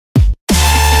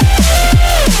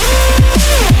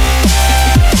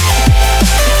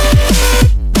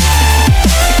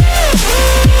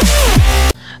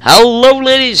Hello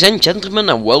ladies and gentlemen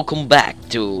and welcome back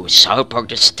to South Park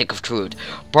The Stick of Truth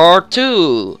Part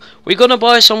 2. We're gonna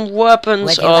buy some weapons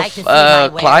would you like to see my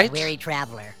wares, Clyde. weary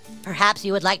traveler? Perhaps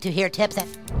you would like to hear tips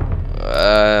and...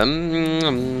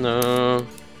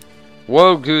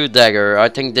 World Good Dagger. I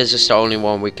think this is the only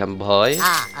one we can buy.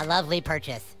 Ah, a lovely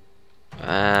purchase.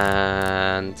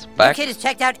 And Your back. kid has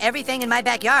checked out everything in my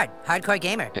backyard. Hardcore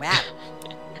gamer. Wow.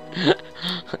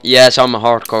 Yes, I'm a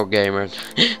hardcore gamer.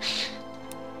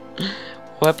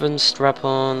 Weapon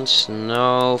strap-ons,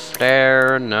 no.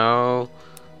 Flare, no.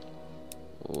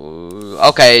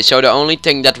 Okay, so the only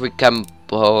thing that we can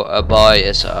buy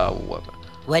is a weapon.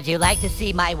 Would you like to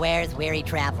see my wares, weary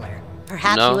traveler?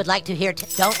 Perhaps No. you would like to hear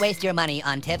don't waste your money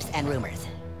on tips and rumors.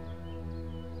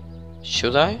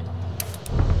 Should I?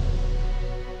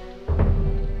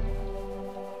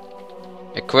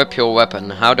 Equip your weapon.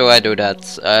 How do I do that?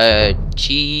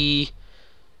 G...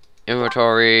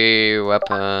 Inventory,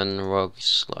 weapon,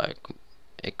 rogues, like,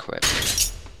 equip.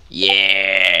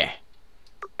 Yeah!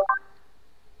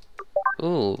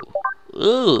 Ooh.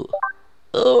 Ooh.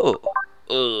 Ooh.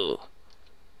 Ooh.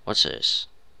 What's this?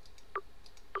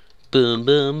 Boom,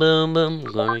 boom, boom, boom.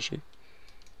 Gonna shoot.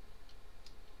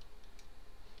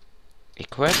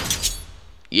 Equip?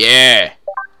 Yeah!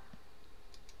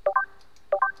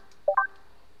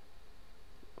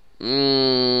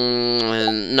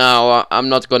 No, I'm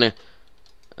not gonna.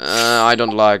 I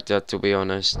don't like that, to be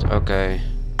honest. Okay.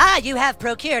 Ah, you have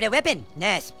procured a weapon.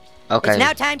 Yes. Okay. It's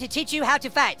now time to teach you how to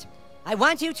fight. I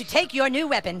want you to take your new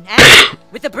weapon and,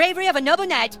 with the bravery of a noble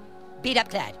knight, beat up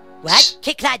Clyde. What?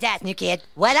 Kick Clyde's ass, new kid.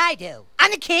 What I do? I'm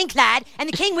the king, Clyde, and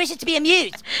the king wishes to be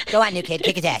amused. Go on, new kid,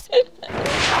 kick his ass.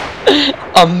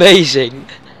 Amazing.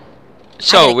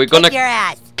 So we're gonna kick your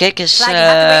ass. kick his. Clyde, you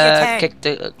have to wait your turn. Kick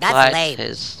the That's Clyde lame.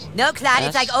 his. No, Clyde, ass.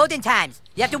 it's like olden times.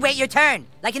 You have to wait your turn.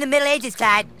 Like in the Middle Ages,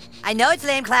 Clyde. I know it's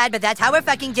lame, Clyde, but that's how we're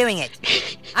fucking doing it.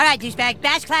 Alright, douchebag,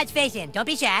 bash Clyde's face in. Don't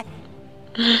be shy.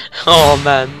 Oh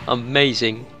man,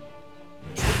 amazing.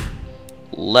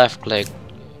 Left click.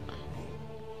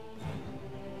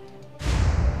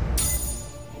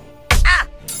 Ah!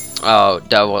 Oh,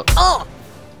 that was. Oh!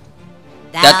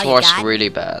 That was really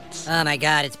bad. Oh my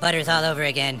god, it's butters all over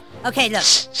again. Okay, look.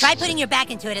 Try putting your back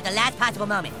into it at the last possible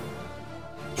moment.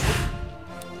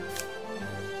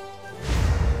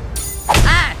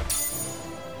 Ah!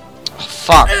 Oh,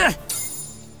 fuck. Ugh.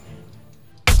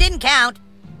 Didn't count.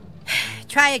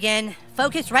 Try again.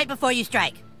 Focus right before you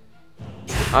strike.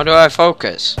 How do I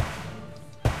focus?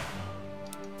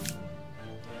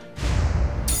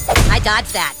 I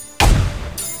dodged that.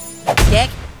 Dick.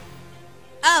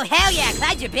 Oh, hell yeah,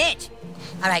 Clyde's your bitch.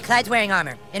 Alright, Clyde's wearing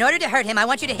armor. In order to hurt him, I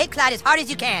want you to hit Clyde as hard as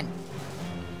you can.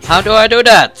 How do I do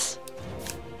that? Sick!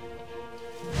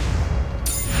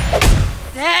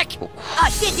 Oh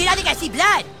shit, dude, I think I see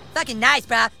blood. Fucking nice,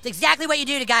 bro. It's exactly what you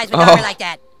do to guys with armor like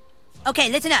that. Okay,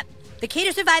 listen up. The key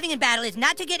to surviving in battle is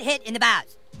not to get hit in the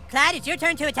bows. Clyde, it's your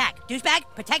turn to attack. Douchebag,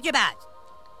 protect your bows.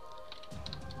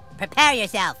 Prepare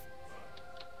yourself.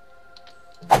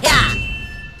 Yeah!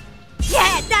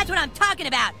 Yeah, that's what I'm talking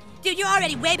about! Dude, you're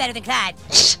already way better than Clyde.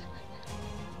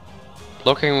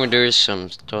 Blocking reduces some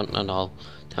stun and all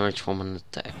damage from an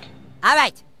attack.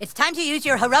 Alright, it's time to use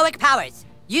your heroic powers.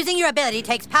 Using your ability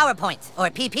takes power points, or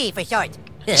PP for short.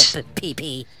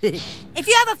 PP. If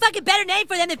you have a fucking better name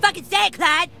for them, then fucking say it,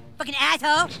 Clyde! Fucking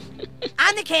asshole!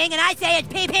 I'm the king, and I say it's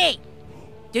PP!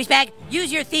 Douchebag,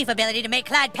 use your thief ability to make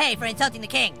Clyde pay for insulting the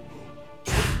king.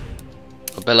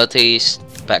 Abilities,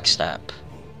 backstab.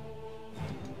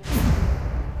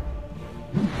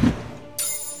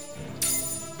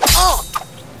 Oh!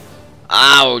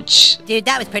 Ouch! Dude,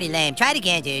 that was pretty lame. Try it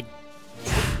again, dude.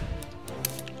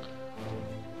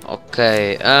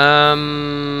 Okay, Ah!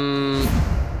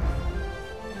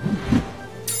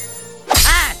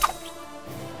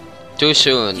 too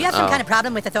soon. Do you have some kind of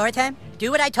problem with authority?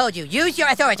 Do what I told you. Use your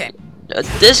authority.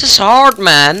 This is hard,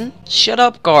 man. Shut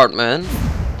up, Cartman.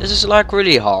 This is like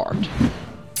really hard.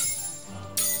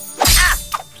 Ah!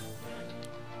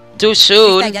 Too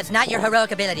soon. Douchebag, that's not your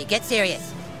heroic ability. Get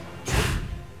serious.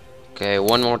 Okay,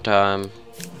 one more time.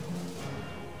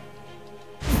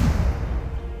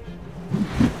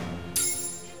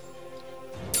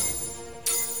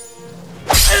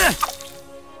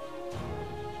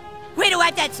 Way to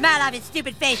wipe that smile off his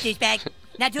stupid face, douchebag.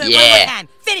 Now do it one Yeah. more time.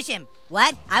 Finish him.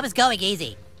 What? I was going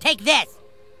easy. Take this.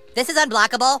 This is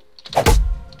unblockable.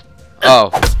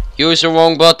 Oh, use the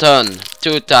wrong button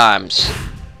 2 times.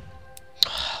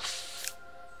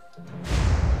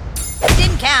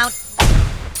 Didn't count.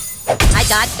 I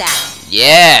dodged that.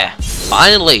 Yeah,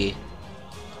 finally.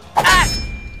 Ah!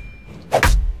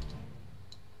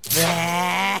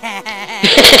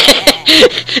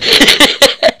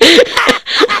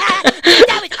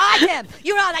 That was awesome!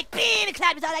 You were all like, "Beep," and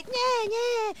Cloud was all like, "Nah,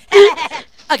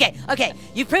 nah." Okay,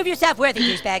 you prove yourself worthy,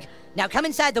 douchebag. Now come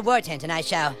inside the war tent and I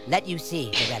shall let you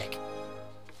see the relic.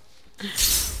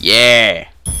 Yeah.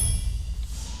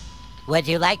 Would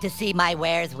you like to see my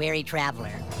wares, weary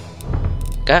traveler?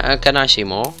 Can I see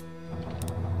more?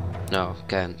 No,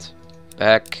 can't.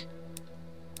 Back.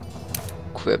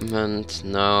 Equipment,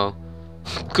 no.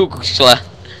 Koekoeksla.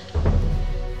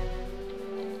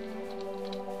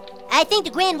 I think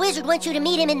the Grand Wizard wants you to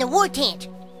meet him in the war tent.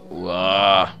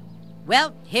 Wow.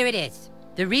 Well, here it is.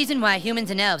 The reason why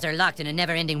humans and elves are locked in a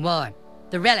never-ending war.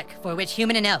 The relic for which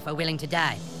human and elf are willing to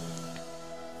die.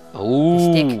 Ooh.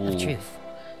 The stick of truth.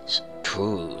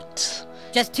 Truth.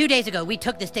 Just 2 days ago, we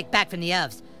took the stick back from the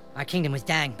elves. Our kingdom was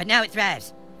dying, but now it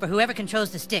thrives. For whoever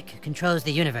controls the stick controls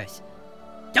the universe.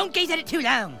 Don't gaze at it too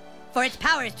long, for its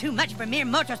power is too much for mere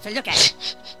mortals to look at.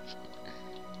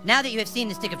 Now that you have seen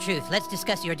the stick of truth, let's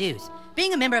discuss your dues.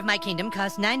 Being a member of my kingdom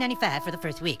costs $9.95 for the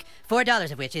first week,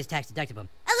 $4 of which is tax deductible.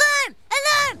 Alarm!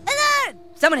 Alarm! Alarm!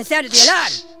 Someone has sounded the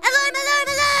alarm! Alarm! Alarm!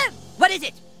 Alarm! What is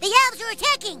it? The elves are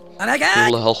attacking! Oh my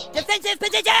god! Lol. Defensive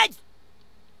positions!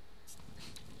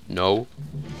 No.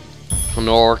 An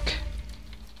orc.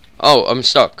 Oh, I'm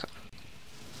stuck.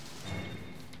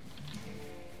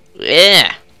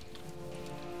 Yeah.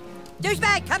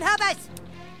 Douchebag, come help us!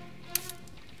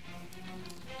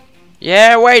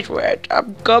 Yeah, wait,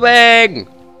 I'm coming.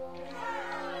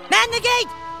 Man the gate!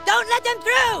 Don't let them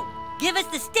through! Give us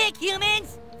the stick,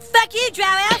 humans! Fuck you,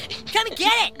 Drow Elf! Come and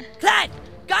get it! Clyde,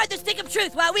 guard the stick of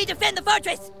truth while we defend the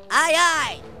fortress! Aye,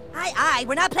 aye! Aye, aye,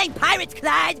 we're not playing pirates,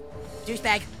 Clyde!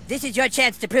 Douchebag, this is your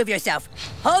chance to prove yourself.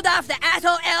 Hold off the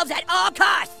asshole elves at all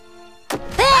costs! Fuck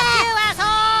you,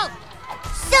 asshole!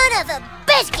 Son of a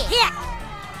biscuit! Yeah.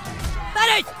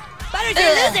 Butters! Butters,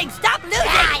 you're losing! Stop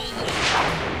losing!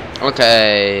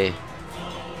 Okay.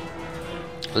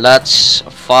 Let's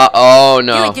fight. Oh You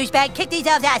no. and douchebag, kick these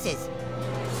elves' asses!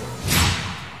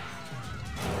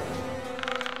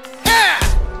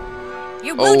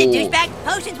 You're wounded, Oh. douchebag!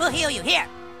 Potions will heal you, here!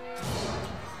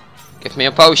 Give me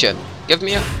a potion. Give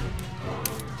me a.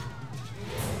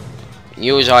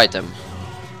 Use item.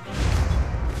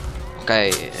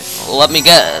 Okay. Let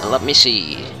me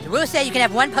see. The rules say you can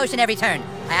have 1 potion every turn.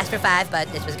 I asked for 5,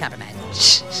 but this was a compromise.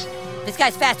 This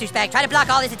guy's fast, douchebag. Try to block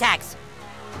all his attacks.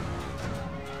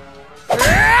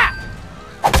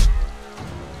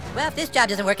 Well, if this job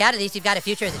doesn't work out, at least you've got a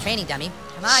future as a training dummy.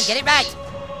 Come on, get it right.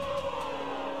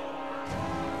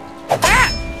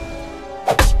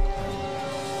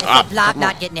 Block,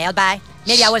 not get nailed by.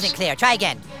 Maybe I wasn't clear. Try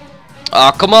again.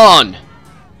 Ah, come on.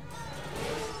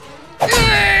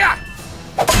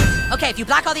 Okay, if you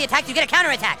block all the attacks, you get a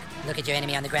counterattack. Look at your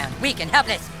enemy on the ground. Weak and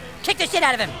helpless. Kick the shit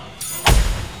out of him.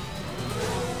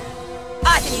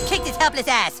 Awesome, you kicked his helpless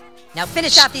ass. Now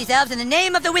finish off these elves in the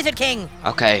name of the Wizard King.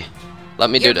 Okay. Let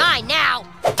me do You're that. mine now!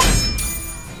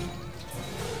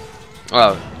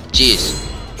 Oh, jeez.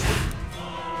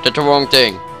 Did the wrong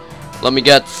thing. Let me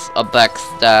get a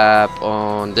backstab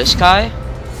on this guy.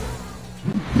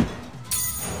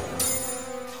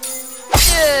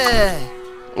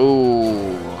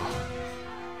 Ooh.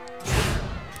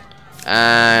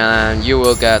 And you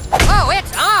will get. Oh,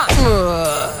 it's on!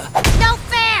 No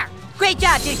fair! Great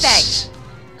job, douchebag.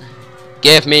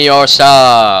 Give me your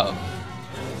stuff.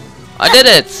 I did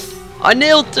it. I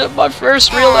nailed my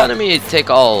first real enemy. Take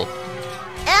all.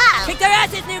 Oh! Kick their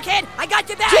asses, new kid. I got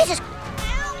your back. Jesus!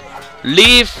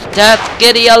 Leave that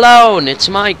kitty alone. It's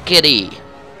my kitty.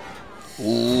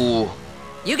 Ooh.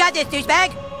 You got this,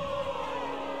 douchebag.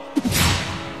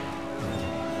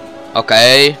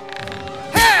 Okay.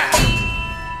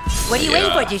 What are you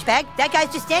waiting for, douchebag? That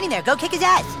guy's just standing there. Go kick his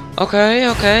ass. Okay,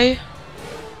 okay.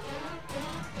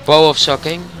 Bow of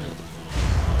sucking.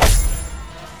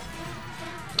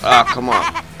 Ah, come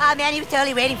on. Oh man, he was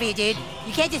totally waiting for you, dude.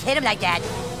 You can't just hit him like that.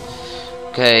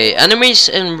 Okay, enemies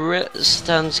in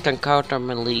resistance can counter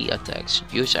melee attacks.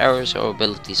 Use arrows or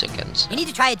abilities against. You need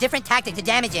to try a different tactic to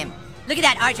damage him. Look at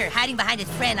that archer hiding behind his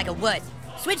friend like a wuss.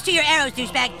 Switch to your arrows,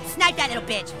 douchebag. Snipe that little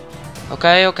bitch.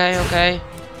 Okay, okay, okay.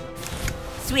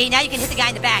 Sweet, now you can hit the guy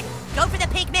in the back. Go for the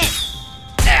pink miss.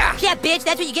 Yeah, bitch,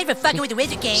 that's what you get for fucking with the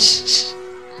Wizard King.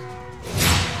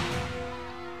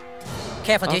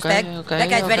 Careful, Okay, douchebag. okay, That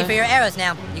guy's ready okay. for your arrows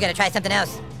now. You gotta try something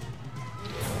else.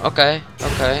 Okay,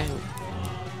 okay.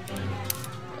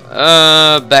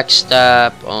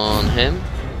 Backstab on him.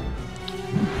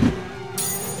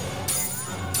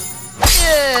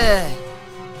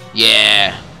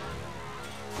 Yeah.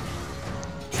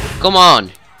 Come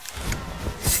on.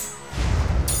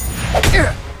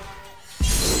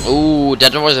 Ooh,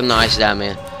 that was a nice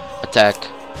damage attack.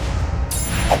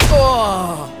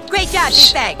 Oh, great job,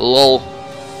 douchebag. Lol.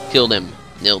 Killed him.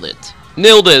 Nailed it.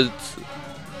 Nailed it.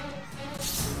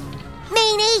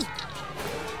 Meanie!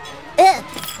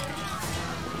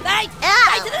 Fight!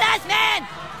 Fight to the last man!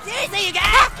 Seriously, you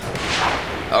guys!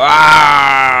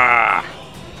 Ah!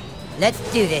 Let's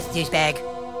do this, douchebag.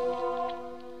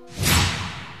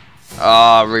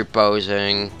 Ah,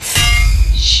 reposing.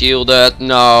 Shielded.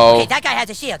 No. Okay, that guy has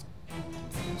a shield.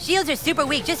 Shields are super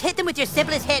weak. Just hit them with your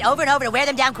simplest hit over and over to wear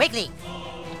them down quickly.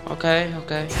 Okay,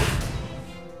 okay.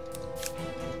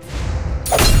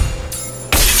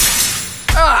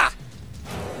 Ah!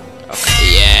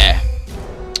 Okay, yeah.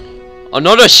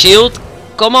 Another shield?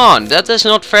 Come on, that is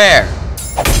not fair.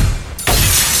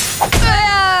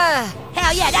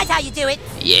 Hell yeah, that's how you do it.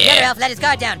 Yeah. The other elf let his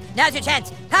guard down. Now's your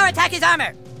chance. Power attack his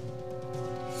armor.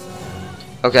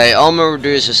 Okay, armor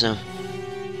reduces now.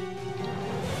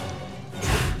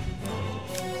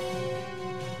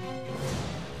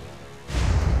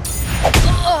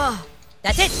 Oh,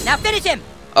 that's it. Now finish him.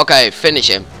 Okay, finish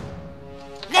him.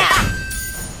 Now.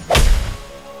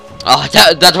 Oh,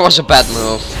 that was a bad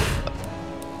move.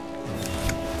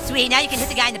 Sweet. Now you can hit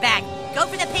the guy in the back. Go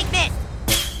for the pink mist.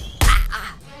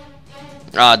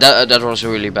 Ah, that was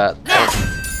really bad. Now.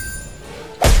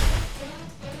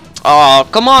 Oh,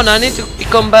 come on, I need to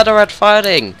become better at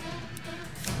fighting.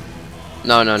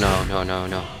 No. No,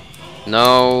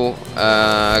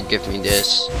 give me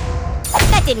this.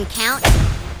 That didn't count.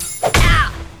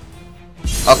 Ow.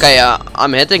 Okay,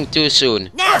 I'm hitting too soon.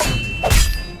 Now.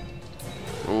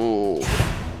 Ooh.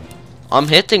 I'm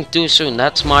hitting too soon,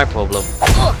 that's my problem.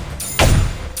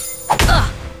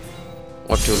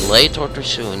 Or too late or too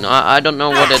soon. I don't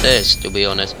know what it is, to be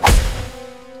honest.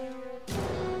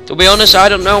 To be honest, I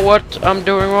don't know what I'm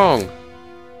doing wrong.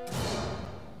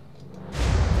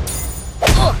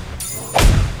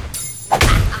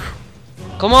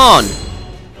 Come on!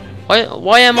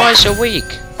 Why am I so weak?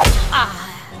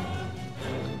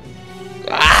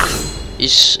 Ah!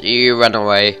 He ran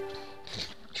away.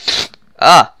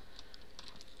 Ah!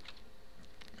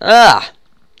 Ah!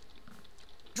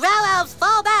 Drow elves,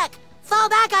 fall back! Fall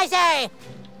back, I say!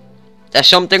 There's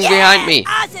something behind me.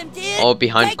 Awesome, dude! Oh,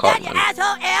 behind Take that, Cartman. you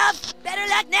asshole elf! Better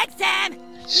luck next time!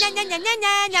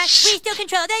 Na. We still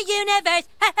control the universe!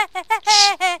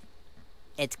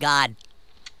 It's God.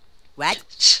 What?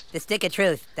 The stick of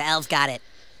truth. The elves got it.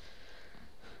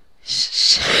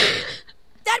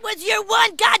 That was your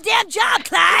one goddamn job,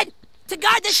 Clyde! To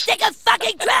guard the stick of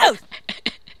fucking truth!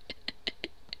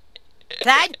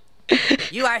 Clyde,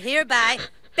 you are hereby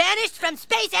banished from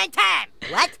space and time!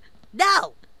 What?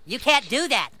 No! You can't do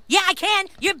that. Yeah, I can!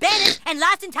 You're banished and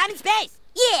lost in time and space!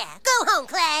 Yeah, go home,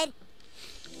 Clyde.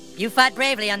 You fought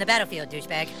bravely on the battlefield,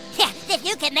 douchebag. Yeah, if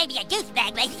you can make me a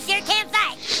douchebag, like you sure can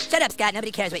fight. Shut up, Scott.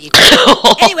 Nobody cares what you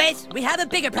think. Anyways, we have a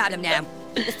bigger problem now.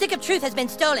 The stick of truth has been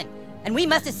stolen, and we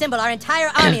must assemble our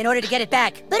entire army in order to get it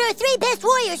back. But our 3 best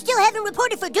warriors still haven't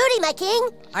reported for duty, my king.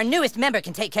 Our newest member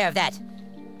can take care of that.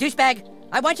 Douchebag,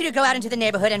 I want you to go out into the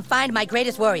neighborhood and find my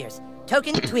greatest warriors.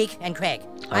 Token, Tweak, and Craig.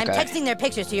 I'm Okay. texting their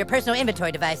pictures to your personal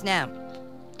inventory device now.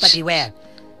 But beware.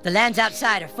 The lands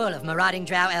outside are full of marauding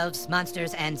drow elves,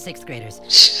 monsters, and 6th graders.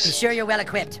 Be sure you're well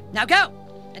equipped. Now go!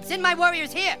 And send my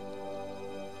warriors here!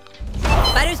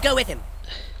 Fighters, go with him.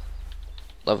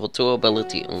 Level 2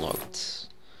 ability unlocked.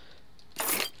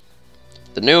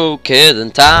 The new kid in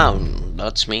town.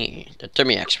 That's me. The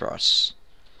Timmy Express.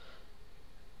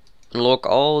 Unlock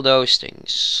all those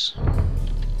things.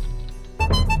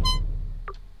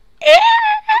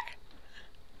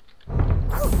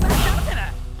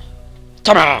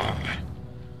 Ta-da!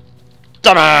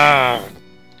 Ta-da!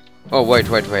 Oh, wait.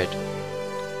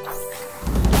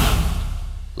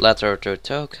 Letter to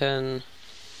token.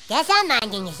 Guess I'm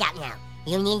minding the shop now.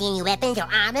 You need any weapons or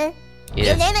armor?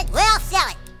 Yeah. You name it, we'll sell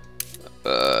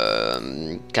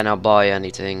it. Can I buy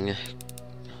anything?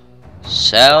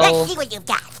 Sell. Let's see what you've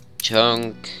got.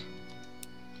 Junk.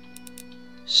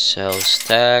 Sell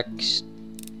stacks.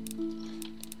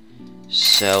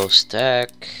 Sell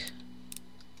stack.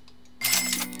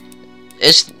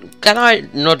 Can I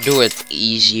not do it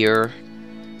easier?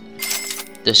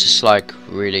 This is like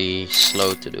really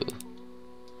slow to do.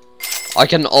 I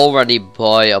can already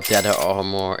buy a better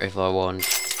armor if I want.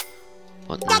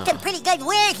 But Got no. some pretty good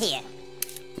wares here.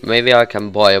 Maybe I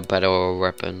can buy a better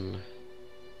weapon.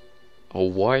 A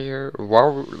warrior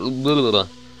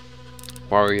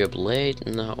blade?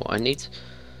 No, I need.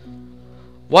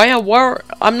 Why a war?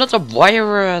 I'm not a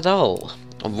warrior at all.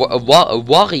 A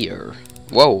warrior.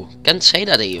 Whoa, can't say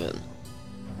that even.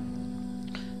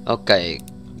 Okay,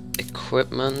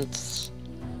 equipment,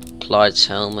 flashlights,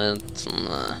 helmet.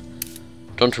 Nah.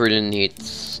 Don't really need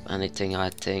anything, I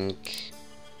think.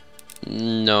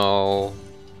 No.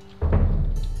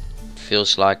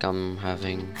 Feels like I'm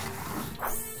having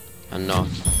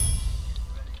enough.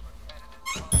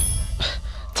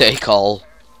 Take all.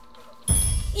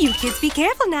 You kids be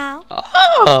careful now.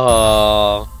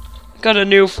 Oh, got a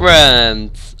new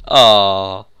friend.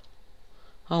 Oh,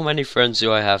 how many friends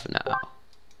do I have now?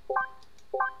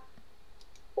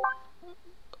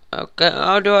 Okay,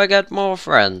 how do I get more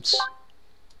friends?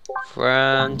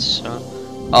 Friends.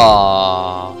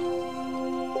 Oh.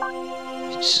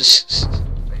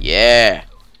 Yeah.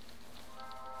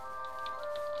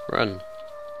 Run.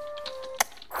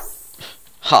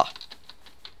 Ha.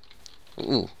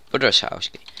 Ooh, Butter's house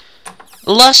key.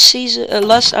 Last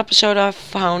episode I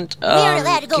found We aren't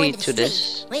allowed to go key into the to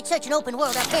street. this. When it's such an open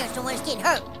world, our parents don't want us getting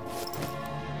hurt.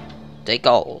 Take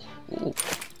all. Ooh.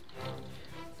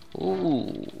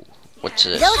 Ooh. What's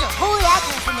this? Those are holy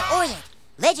icons from the Orient.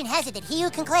 Legend has it that he who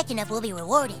can collect enough will be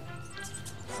rewarded.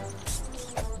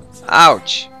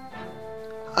 Ouch.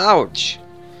 Ouch.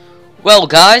 Well,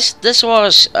 guys, this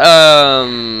was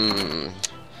the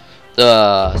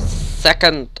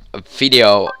second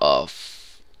video of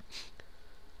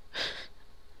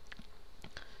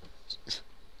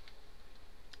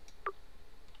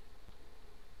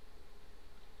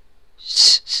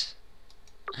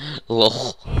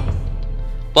lol.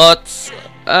 But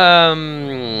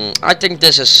I think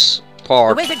this is The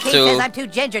part Wizard King 2. says I'm too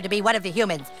ginger to be one of the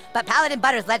humans, but Paladin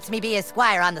Butters lets me be his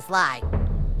squire on the sly.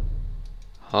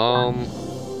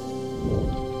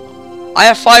 I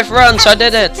have 5 runs, I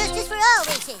did it. Justice for all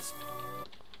races.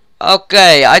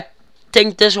 Okay, I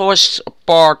think this was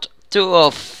part 2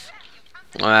 of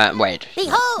wait.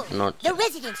 Behold, Not the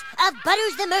residents of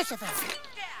Butters the Merciful.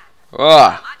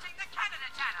 Ah.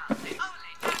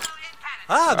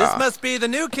 Ah, this must be the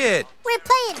new kid. We're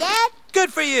playing, Dad.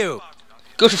 Good for you.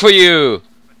 Good for you.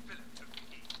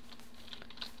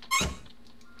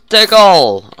 Take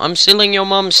all. I'm stealing your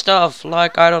mom's stuff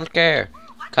like I don't care.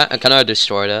 Can I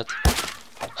destroy that?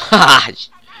 Ha!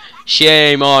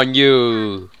 Shame on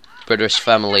you, British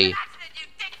family.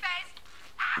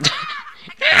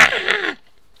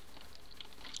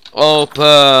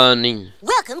 Opening.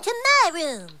 Welcome to my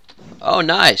room. Oh,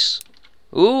 nice.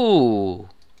 Ooh.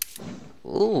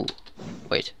 Ooh.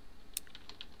 Wait.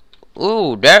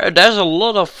 Ooh, there's a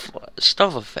lot of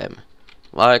stuff of him,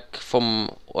 like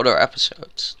from other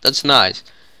episodes. That's nice.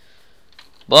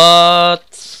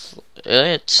 But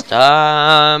it's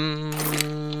time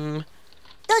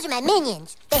Those are my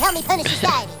minions. They help me punish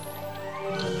society.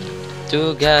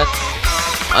 to get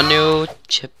a new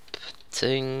chip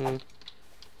thing.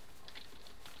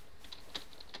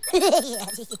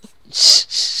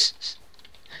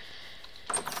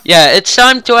 Yeah, it's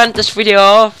time to end this video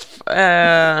off.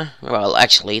 Well,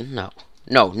 actually, no.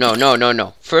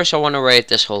 No. First, I want to raid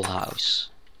this whole house.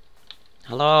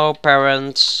 Hello,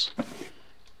 parents.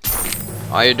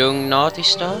 Are you doing naughty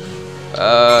stuff?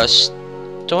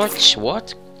 Storch,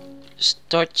 what?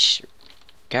 Storch,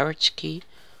 garage key?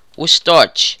 Who's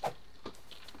Storch?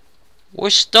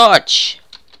 Who's Storch?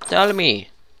 Tell me.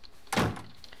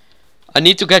 I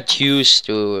need to get used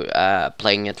to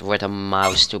playing it with a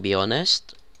mouse, to be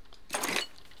honest.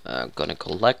 Gonna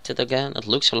collect it again. It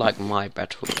looks like my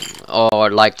bedroom, or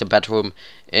like the bedroom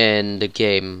in the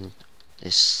game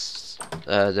is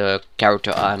the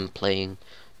character I'm playing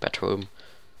bedroom.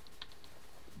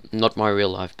 Not my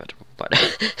real life bedroom, but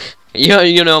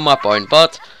you know my point.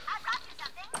 But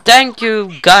thank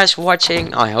you guys for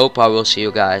watching. I hope I will see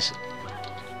you guys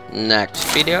next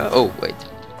video. Oh wait,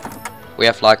 we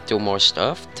have like 2 more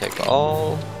stuff. Take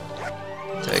all.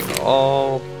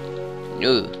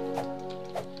 New.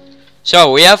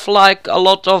 So we have like a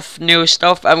lot of new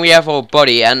stuff, and we have our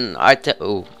body, and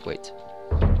oh wait,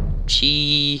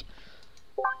 G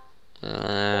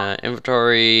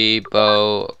inventory,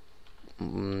 bow.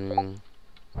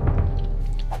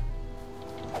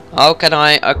 How can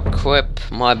I equip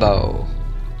my bow?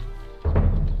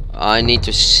 I need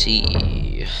to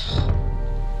see.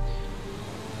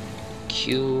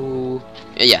 Q.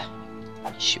 Yeah.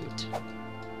 Shoot.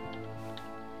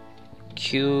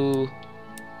 Q.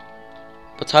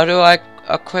 But how do I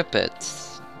equip it?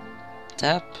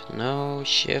 Tap? No.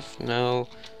 Shift? No.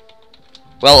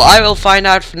 Well, I will find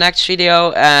out for next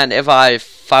video, and if I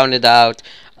found it out,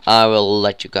 I will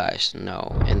let you guys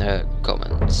know in the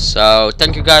comments. So,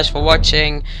 thank you guys for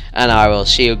watching, and I will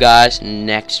see you guys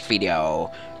next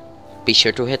video. Be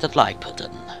sure to hit that like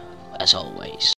button, as always.